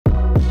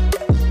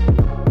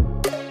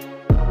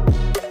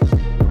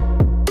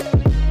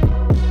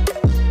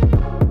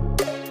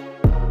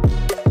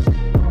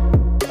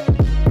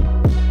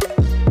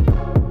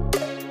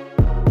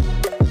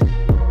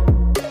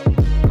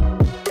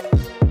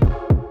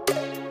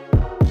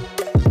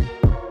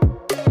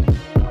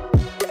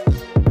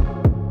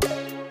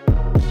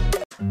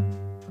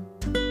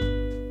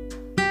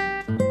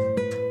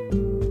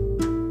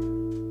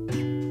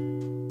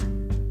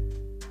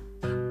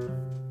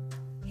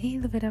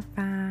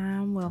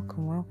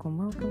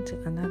welcome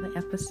to another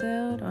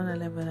episode on a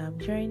Level Up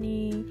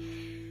Journey.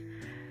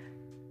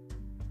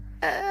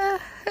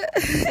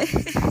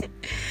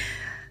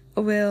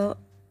 Well,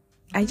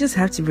 I just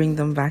have to bring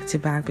them back to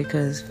back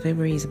because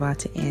February is about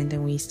to end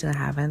and we still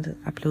haven't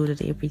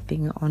uploaded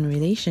everything on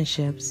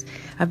relationships.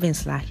 I've been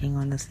slacking,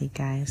 honestly,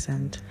 guys,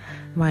 and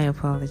my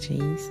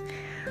apologies.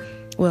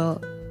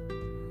 Well,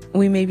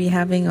 we may be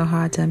having a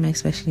hard time,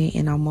 especially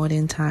in our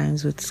modern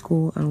times with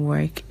school and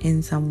work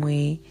in some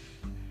way.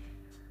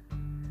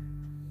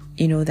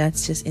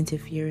 That's just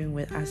interfering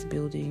with us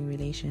building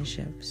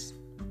relationships.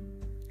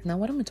 Now,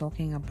 what am I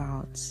talking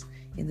about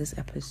in this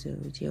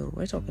episode?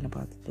 We're talking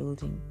about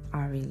building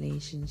our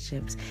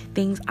relationships.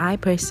 Things I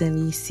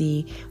personally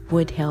see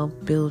would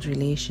help build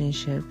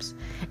relationships.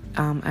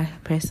 I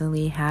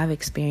personally have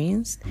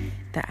experienced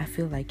that I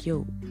feel like,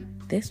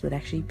 this would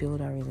actually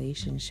build our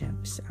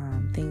relationships.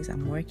 Things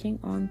I'm working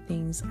on,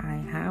 things I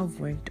have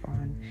worked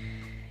on,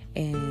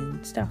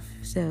 and stuff.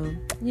 So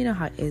you know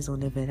how it is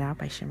on Live It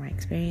Up. I share my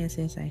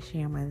experiences, I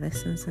share my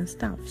lessons and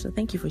stuff. So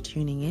thank you for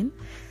tuning in.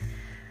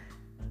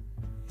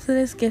 So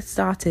let's get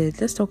started.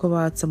 Let's talk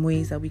about some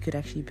ways that we could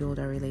actually build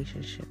our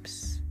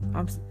relationships.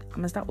 I'm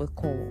gonna start with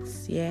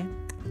calls.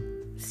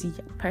 See,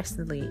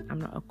 personally,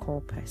 I'm not a call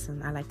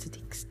person. I like to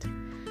text.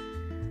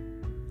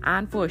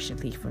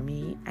 Unfortunately for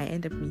me, I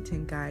end up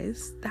meeting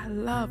guys that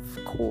love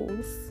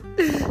calls.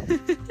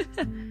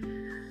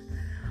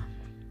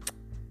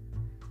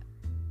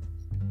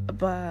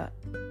 But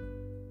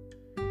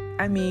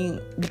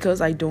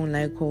because I don't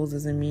like calls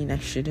doesn't mean I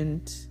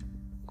shouldn't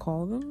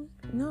call them.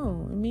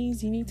 No, it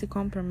means you need to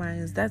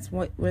compromise. That's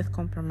what worth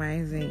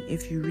compromising.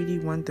 If you really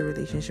want the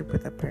relationship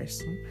with a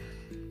person,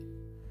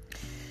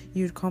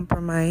 you'd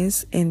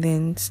compromise and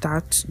then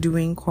start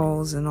doing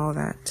calls and all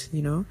that,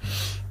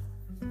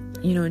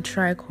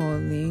 try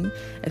calling,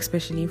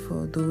 especially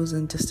for those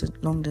in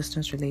long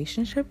distance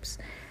relationships.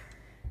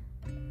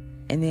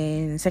 And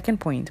then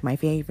second point, my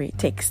favorite,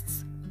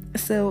 texts.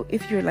 So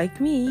if you're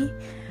like me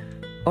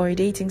or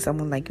dating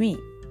someone like me,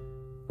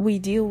 we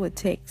deal with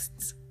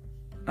texts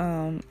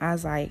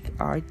as like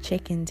our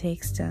check-in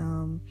text.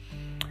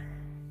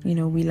 We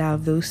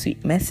love those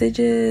sweet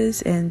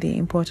messages and the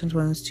important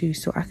ones too.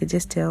 So I could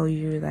just tell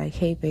you like,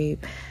 hey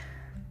babe,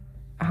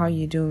 how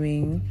you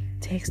doing?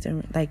 Text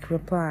and like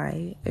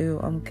reply, oh,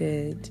 I'm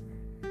good.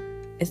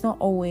 It's not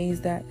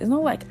always that. It's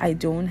not like I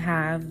don't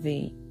have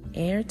the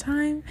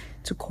airtime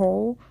to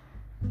call.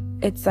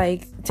 It's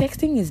like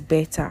texting is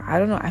better. I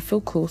don't know. I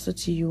feel closer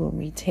to you when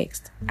we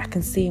text. I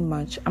can say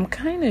much. I'm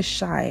kind of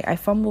shy. I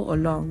fumble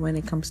along when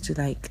it comes to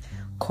like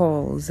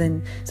calls,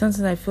 and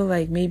sometimes I feel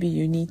like maybe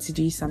you need to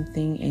do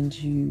something and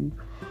you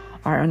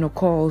are on a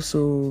call,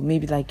 so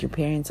maybe like your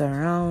parents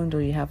are around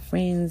or you have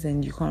friends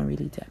and you can't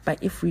really tell.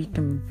 But if we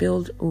can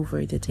build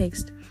over the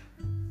text,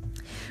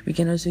 we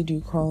can also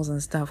do calls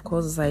and stuff.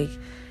 Calls is like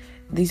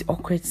these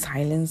awkward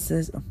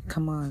silences. Oh,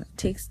 come on,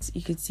 text,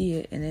 you could see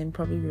it and then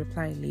probably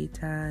reply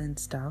later and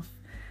stuff.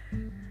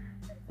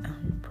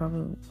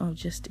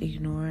 Just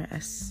ignore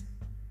as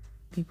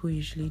people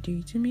usually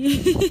do to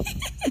me.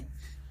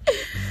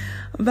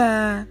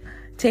 But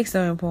texts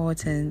are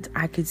important.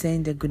 I could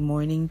send a good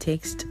morning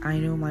text. I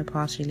know my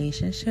past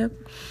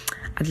relationship,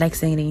 I'd like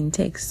sending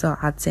text, so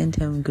I'd send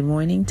him good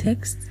morning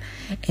text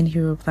and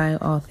he'll reply,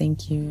 oh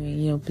thank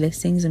you,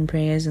 blessings and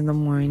prayers in the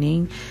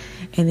morning.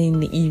 And then in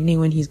the evening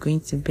when he's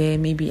going to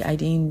bed, maybe I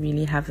didn't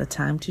really have the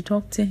time to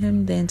talk to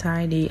him the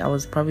entire day. I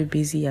was probably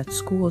busy at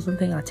school or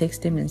something. I'll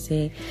text him and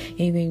say,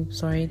 hey babe,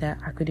 sorry that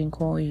I couldn't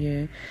call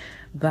you,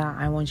 but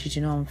I want you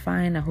to know I'm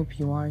fine. I hope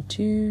you are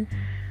too.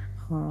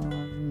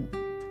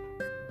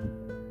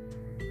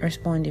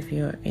 Respond if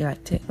you're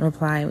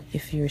reply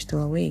if you're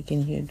still awake,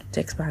 and you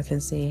text back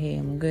and say, hey,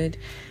 I'm good.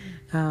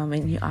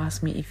 And you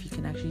ask me if you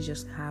can actually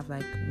just have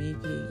like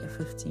maybe a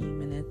 15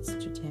 minutes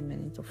to 10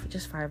 minutes or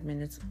just 5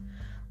 minutes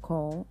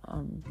call.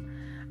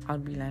 I'll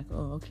be like,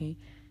 oh okay,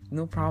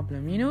 no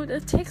problem.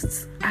 The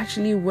texts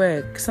actually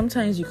work.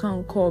 Sometimes you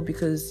can't call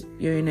because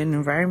you're in an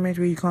environment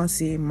where you can't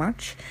say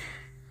much.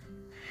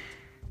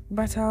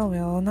 But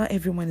not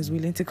everyone is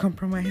willing to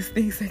compromise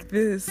things like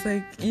this.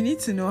 Like, you need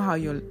to know how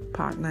your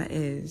partner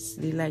is.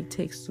 They like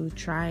text, so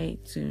try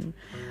to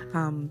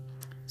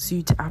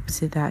suit up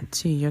to that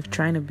too. You're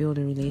trying to build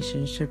a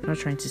relationship, not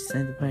trying to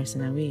send the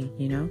person away,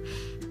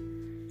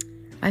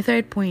 My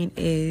third point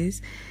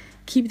is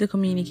keep the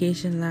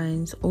communication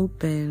lines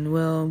open.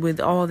 Well, with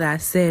all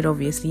that said,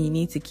 obviously you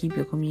need to keep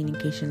your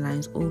communication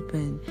lines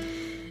open.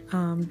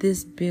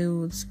 This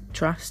builds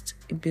trust,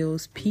 it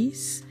builds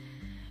peace.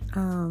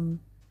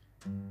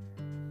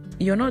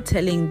 You're not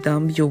telling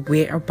them your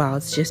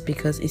whereabouts just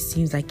because it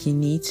seems like you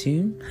need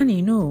to.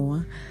 Honey,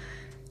 no.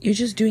 You're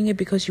just doing it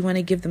because you want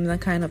to give them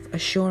that kind of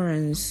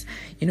assurance,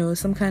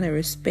 some kind of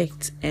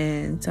respect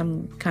and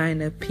some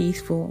kind of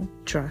peaceful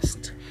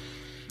trust.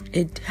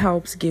 It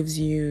helps, gives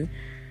you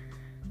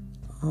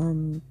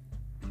an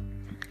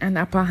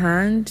upper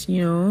hand,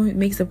 it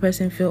makes the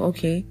person feel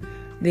okay.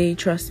 They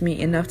trust me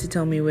enough to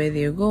tell me where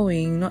they're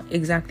going, not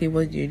exactly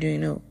what you're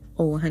doing.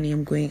 Oh, honey,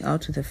 I'm going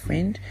out with a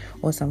friend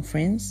or some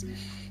friends.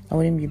 I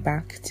wouldn't be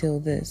back till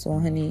this,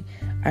 or honey,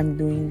 I'm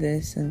doing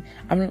this. And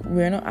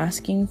we're not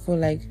asking for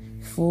like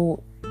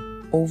full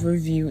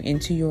overview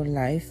into your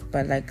life,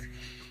 but like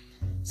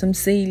some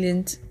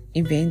salient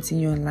events in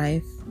your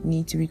life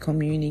need to be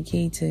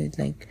communicated.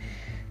 Like,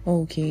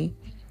 okay,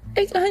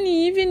 like,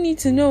 honey, you even need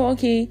to know,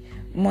 okay,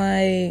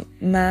 my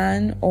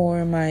man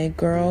or my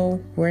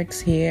girl works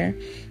here,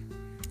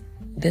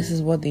 this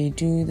is what they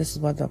do, this is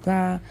what blah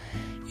blah.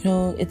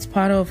 It's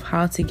part of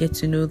how to get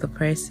to know the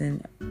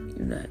person,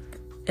 like,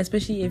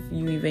 especially if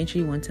you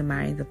eventually want to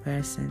marry the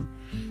person.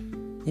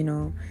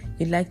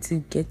 You'd like to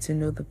get to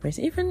know the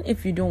person. Even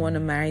if you don't want to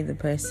marry the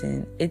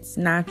person, it's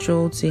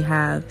natural to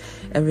have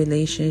a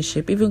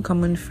relationship. Even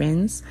common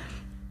friends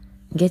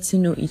get to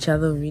know each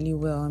other really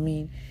well. I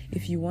mean,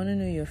 if you want to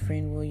know your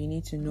friend well, you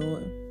need to know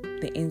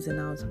the ins and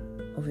outs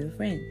of your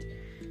friend.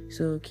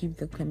 So keep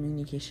the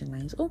communication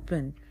lines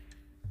open.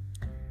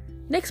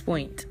 Next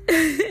point.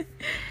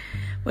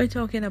 We're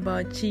talking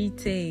about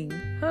cheating.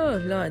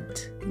 Oh Lord,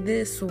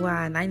 this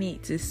one I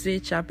need to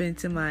switch up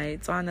into my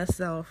Tswana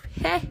self.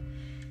 Hey.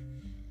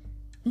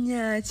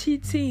 Yeah,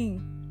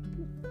 cheating.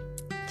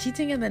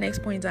 And the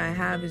next point I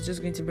have is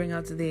just going to bring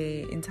out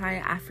the entire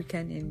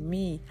African in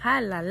me. Ha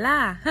la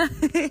la.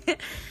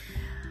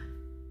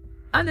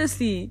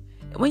 Honestly,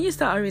 when you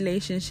start a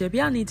relationship,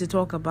 y'all need to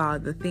talk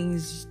about the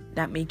things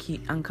that make you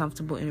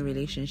uncomfortable in a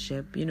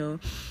relationship.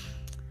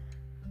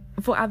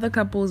 For other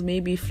couples,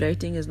 maybe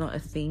flirting is not a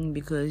thing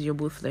because you're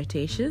both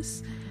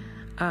flirtatious.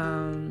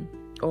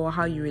 Or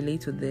how you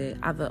relate to the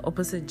other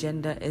opposite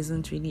gender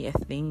isn't really a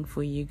thing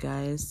for you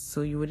guys,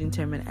 so you wouldn't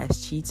term it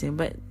as cheating.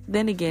 But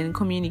then again,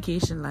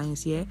 communication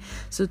lines, yeah.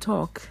 So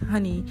talk,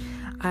 honey,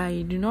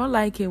 I do not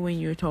like it when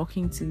you're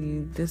talking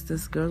to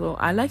this girl, or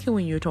I like it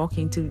when you're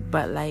talking to,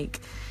 but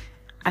like,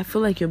 I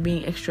feel like you're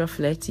being extra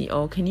flirty,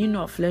 or can you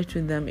not flirt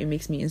with them? It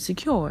makes me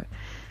insecure.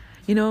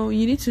 You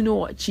need to know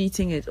what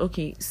cheating is.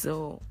 Okay,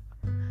 so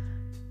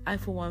I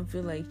for one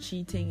feel like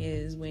cheating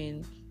is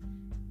when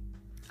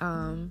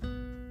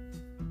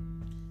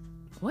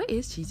what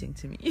is cheating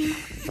to me?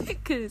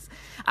 Because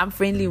I'm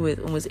friendly with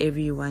almost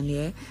everyone,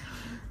 yeah?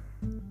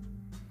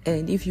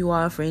 And if you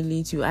are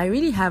friendly too, I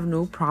really have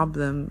no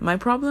problem. My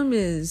problem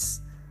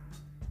is...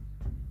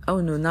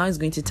 Oh no, now it's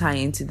going to tie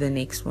into the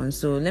next one.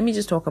 So let me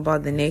just talk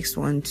about the next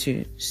one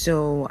too.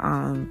 So,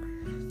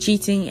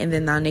 cheating, and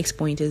then our next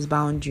point is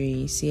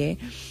boundaries, yeah?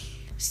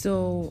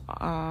 So,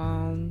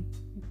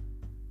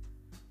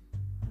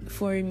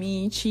 for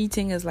me,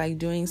 cheating is like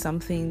doing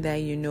something that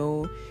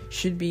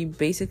should be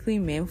basically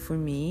meant for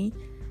me,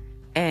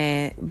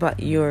 but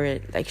you're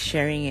like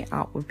sharing it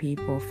out with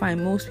people.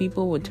 Fine, most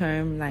people would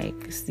term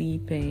like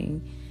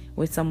sleeping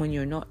with someone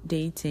you're not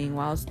dating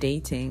whilst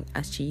dating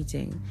as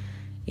cheating.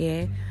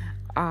 Yeah.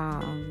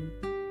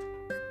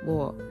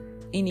 Well,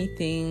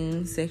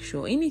 anything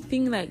sexual,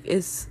 anything like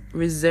is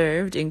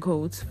reserved in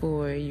quotes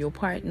for your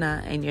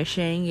partner and you're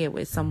sharing it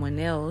with someone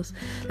else,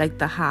 like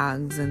the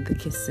hugs and the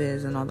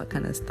kisses and all that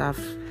kind of stuff,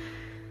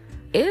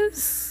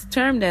 is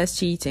termed as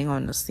cheating,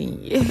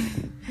 honestly.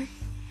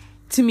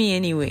 To me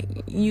anyway.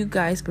 You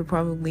guys could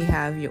probably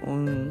have your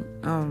own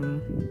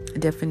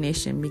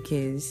definition,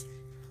 because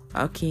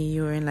okay,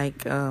 you're in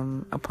like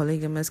a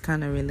polygamous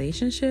kind of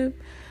relationship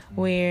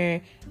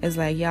where it's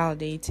like y'all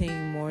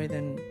dating more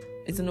than,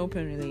 it's an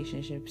open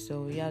relationship,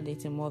 so y'all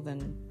dating more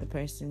than the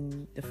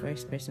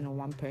first person or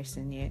one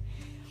person, yeah.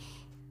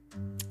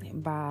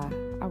 But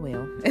I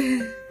will.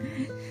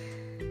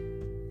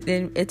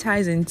 Then it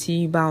ties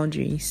into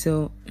boundaries.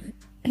 So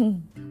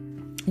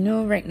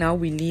right now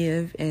we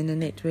live in a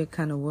network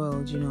kind of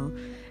world,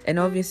 and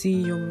obviously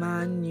your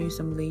man knew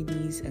some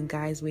ladies and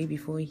guys way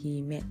before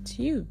he met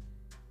you.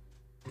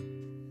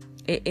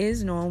 It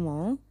is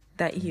normal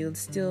that he'll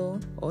still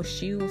or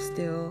she'll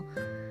still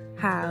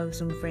have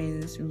some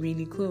friends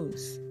really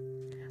close.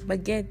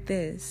 But get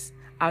this,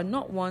 I would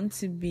not want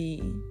to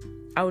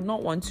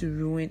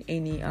ruin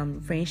any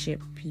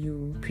friendship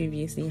you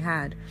previously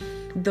had.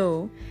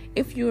 Though,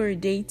 if you're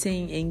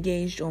dating,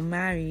 engaged, or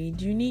married,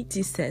 you need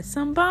to set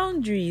some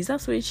boundaries.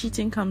 That's where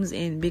cheating comes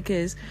in,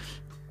 because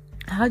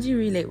how do you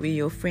relate with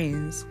your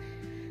friends?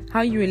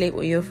 How you relate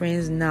with your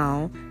friends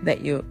now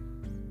that you're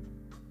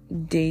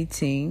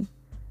dating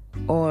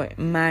or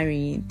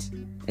married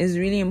is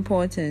really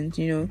important.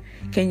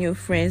 Can your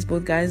friends,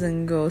 both guys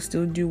and girls,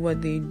 still do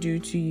what they do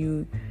to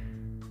you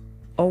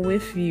or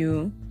with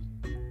you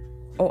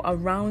or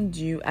around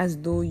you as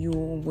though you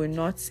were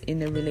not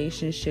in a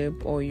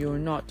relationship or you're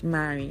not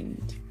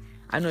married?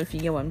 I don't know if you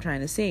get what I'm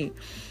trying to say.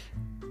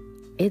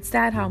 It's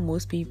that how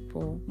most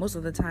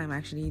of the time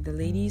actually, the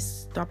ladies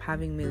stop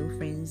having male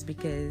friends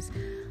because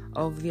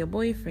of their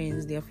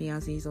boyfriends, their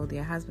fiancés, or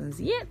their husbands.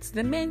 Yet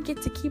the men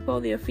get to keep all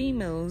their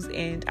females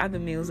and other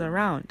males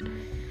around.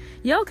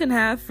 Y'all can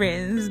have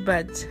friends,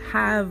 but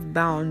have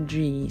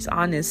boundaries.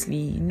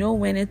 Honestly, know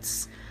when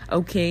it's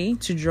okay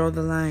to draw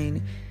the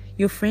line.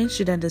 Your friends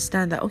should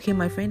understand that, okay,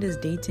 my friend is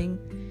dating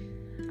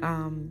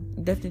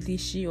definitely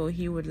she or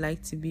he would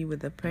like to be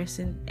with the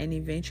person and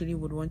eventually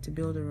would want to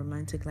build a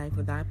romantic life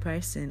with that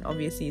person.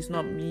 Obviously, it's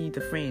not me,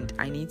 the friend.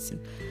 I need to,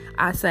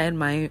 outside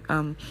my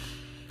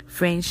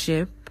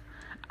friendship,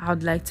 I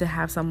would like to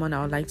have someone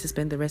I would like to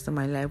spend the rest of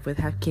my life with,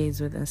 have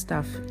kids with and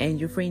stuff. And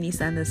your friend needs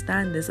to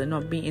understand this and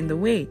not be in the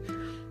way.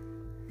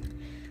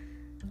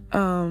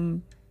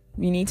 You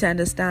need to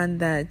understand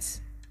that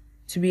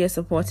to be a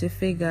supportive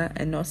figure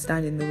and not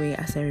stand in the way,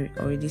 as I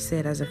already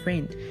said, as a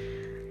friend.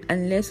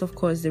 Unless, of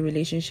course, the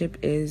relationship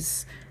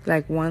is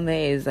like one that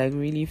is like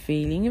really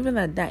failing. Even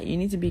at that, you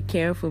need to be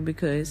careful,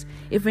 because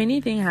if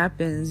anything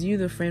happens, you,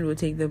 the friend, will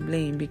take the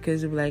blame,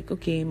 because you'll be like,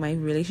 okay, my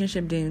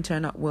relationship didn't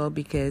turn out well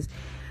because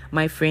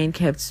my friend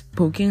kept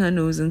poking her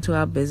nose into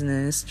our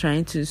business,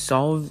 trying to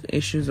solve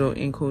issues, or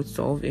in quotes,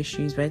 solve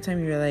issues. By the time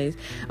you realize,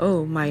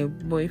 oh, my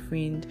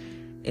boyfriend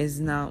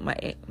is now,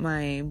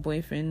 my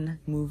boyfriend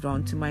moved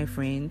on to my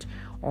friend,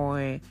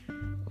 or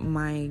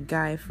my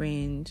guy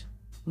friend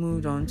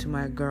moved on to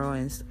my girl,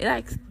 and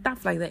like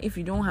stuff like that. If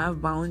you don't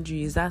have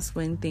boundaries, that's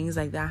when things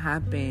like that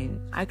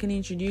happen. I can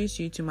introduce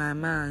you to my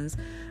mans,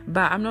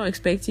 but I'm not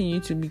expecting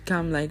you to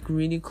become like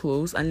really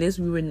close unless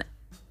we were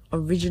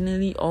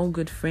originally all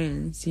good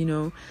friends.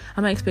 I'm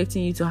not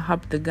expecting you to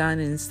hop the gun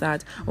and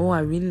start, oh, I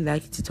really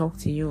like to talk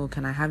to you,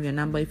 can I have your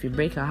number? If you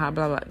break your heart,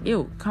 blah blah.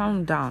 Yo,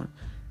 calm down.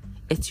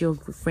 It's your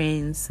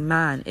friend's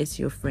man, it's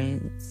your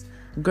friend's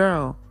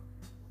girl.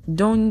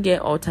 Don't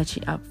get all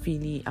touchy up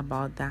feely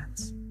about that.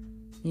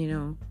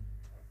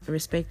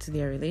 Respect to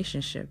their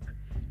relationship.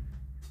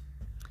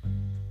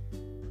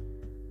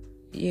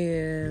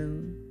 Yeah,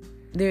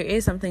 there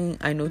is something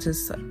I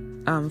notice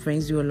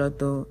friends do a lot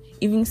though,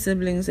 even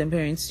siblings and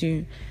parents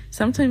too.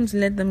 Sometimes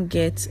let them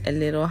get a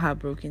little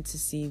heartbroken to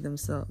see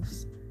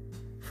themselves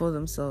for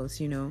themselves.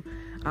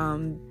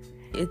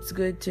 It's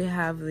good to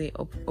have the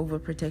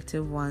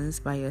overprotective ones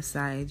by your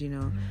side,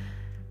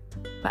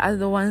 but as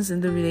the ones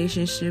in the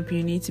relationship,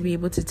 you need to be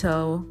able to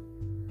tell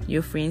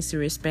your friends to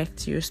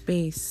respect your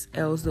space,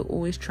 else they'll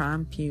always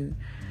tramp you.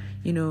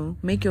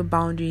 Make your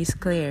boundaries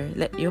clear.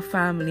 Let your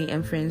family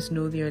and friends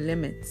know their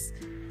limits,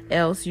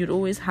 else you'd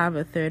always have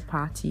a third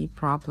party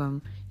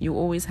problem. You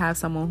always have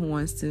someone who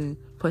wants to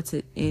put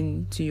it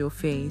into your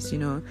face.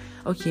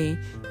 Okay,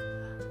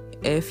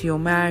 if you're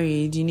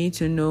married, you need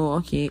to know,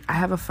 okay, I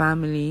have a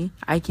family,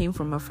 I came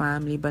from a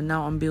family, but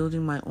now I'm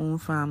building my own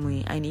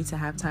family. I need to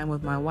have time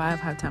with my wife,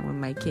 have time with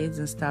my kids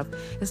and stuff.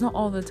 It's not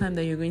all the time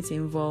that you're going to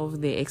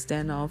involve the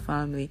external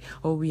family.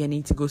 Oh, I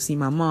need to go see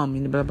my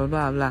mom, blah blah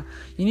blah blah.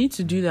 You need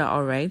to do that,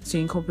 all right, to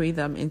incorporate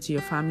them into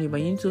your family, but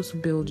you need to also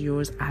build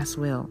yours as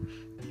well.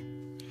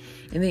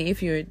 And then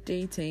if you're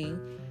dating,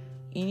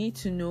 you need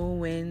to know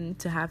when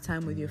to have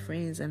time with your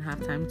friends and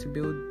have time to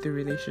build the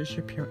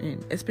relationship you're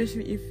in,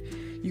 especially if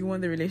you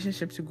want the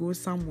relationship to go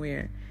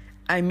somewhere.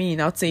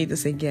 I'll say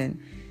this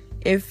again.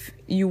 If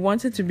you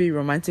wanted to be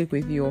romantic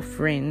with your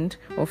friend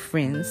or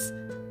friends,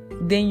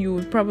 then you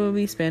would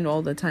probably spend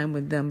all the time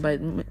with them, but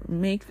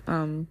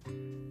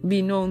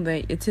be known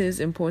that it is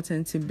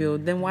important to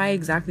build. Then why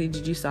exactly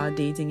did you start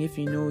dating if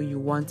you know you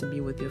want to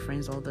be with your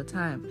friends all the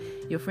time?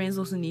 Your friends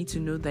also need to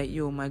know that,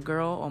 my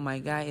girl or my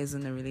guy is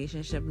in a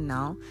relationship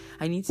now.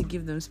 I need to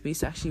give them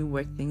space to actually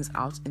work things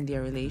out in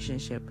their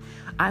relationship.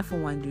 I, for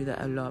one, do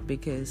that a lot,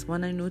 because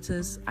when I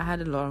noticed I had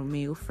a lot of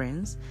male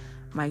friends,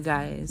 my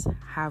guys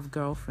have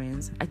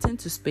girlfriends, I tend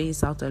to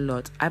space out a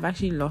lot. I've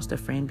actually lost a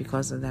friend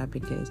because of that,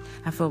 because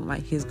I felt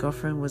like his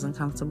girlfriend wasn't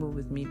comfortable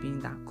with me being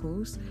that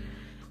close.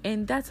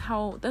 And that's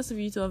the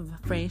beauty of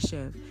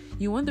friendship.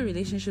 You want the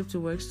relationship to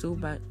work so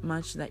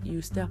much that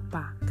you step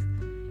back.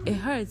 It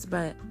hurts,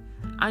 but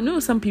I know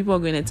some people are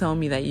going to tell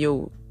me that,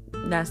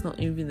 that's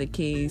not even the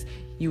case.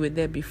 You were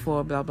there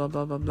before, blah, blah,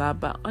 blah, blah, blah.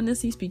 But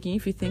honestly speaking,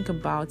 if you think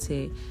about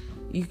it,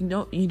 you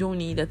don't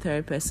need a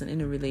third person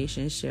in a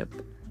relationship.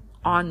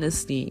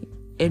 Honestly,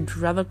 it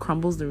rather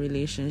crumbles the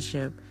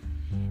relationship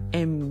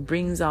and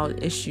brings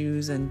out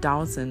issues and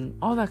doubts and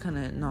all that kind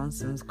of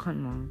nonsense.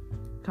 Come on.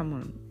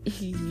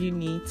 You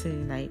need to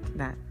like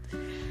that.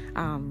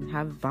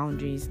 Have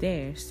boundaries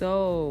there.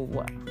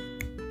 So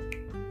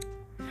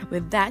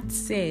with that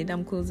said,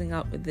 I'm closing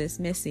out with this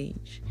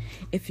message.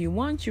 If you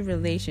want your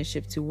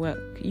relationship to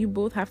work, you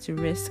both have to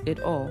risk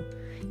it all.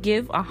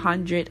 Give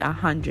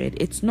 100.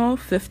 It's not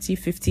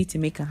 50-50 to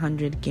make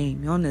 100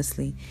 game.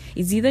 Honestly,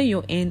 it's either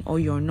you're in or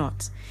you're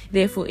not.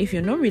 Therefore, if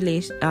you're not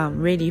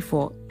ready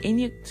for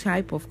any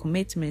type of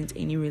commitment,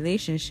 any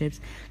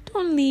relationships,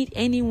 don't lead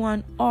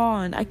anyone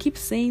on. I keep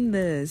saying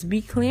this.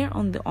 Be clear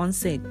on the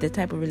onset, the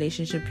type of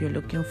relationship you're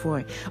looking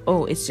for.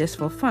 Oh, it's just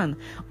for fun.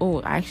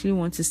 Oh, I actually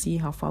want to see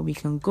how far we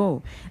can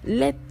go.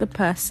 Let the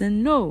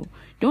person know.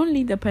 Don't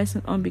lead the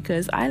person on,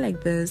 because I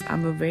like this.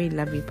 I'm a very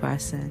lovely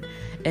person.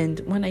 And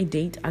when I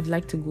date, I'd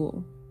like to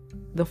go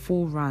the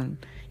full run.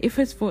 If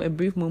it's for a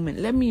brief moment,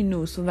 let me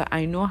know so that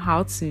I know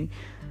how to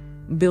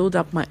build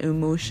up my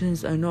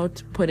emotions and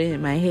not put it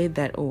in my head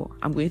that, oh,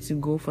 I'm going to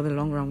go for the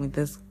long run with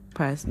this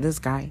person, this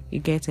guy. You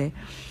get it?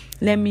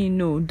 Let me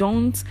know.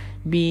 Don't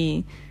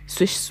be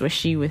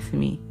swishy with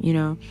me,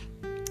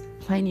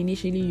 fine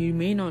initially, you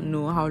may not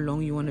know how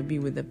long you want to be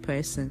with the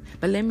person,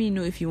 but let me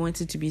know if you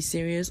want it to be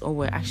serious or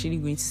we're actually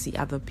going to see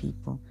other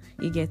people.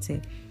 You get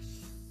it?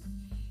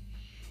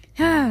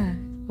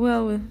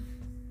 Well,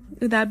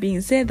 with that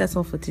being said, that's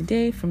all for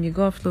today from your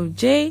girl Flo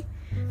J.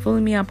 Follow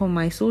me up on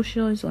my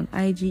socials on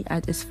IG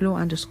at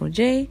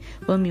 @isflo_J.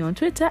 Follow me on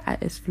Twitter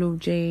at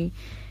 @isfloj.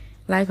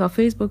 Like our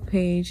Facebook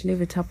page,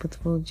 Live It Up with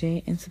Flo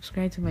J, and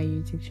subscribe to my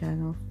YouTube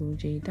channel, Flo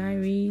J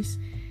Diaries.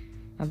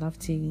 I'd love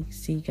to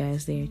see you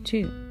guys there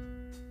too.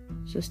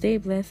 So stay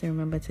blessed and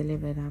remember to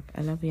live it up.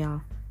 I love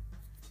y'all.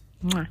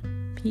 Mwah.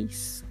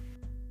 Peace.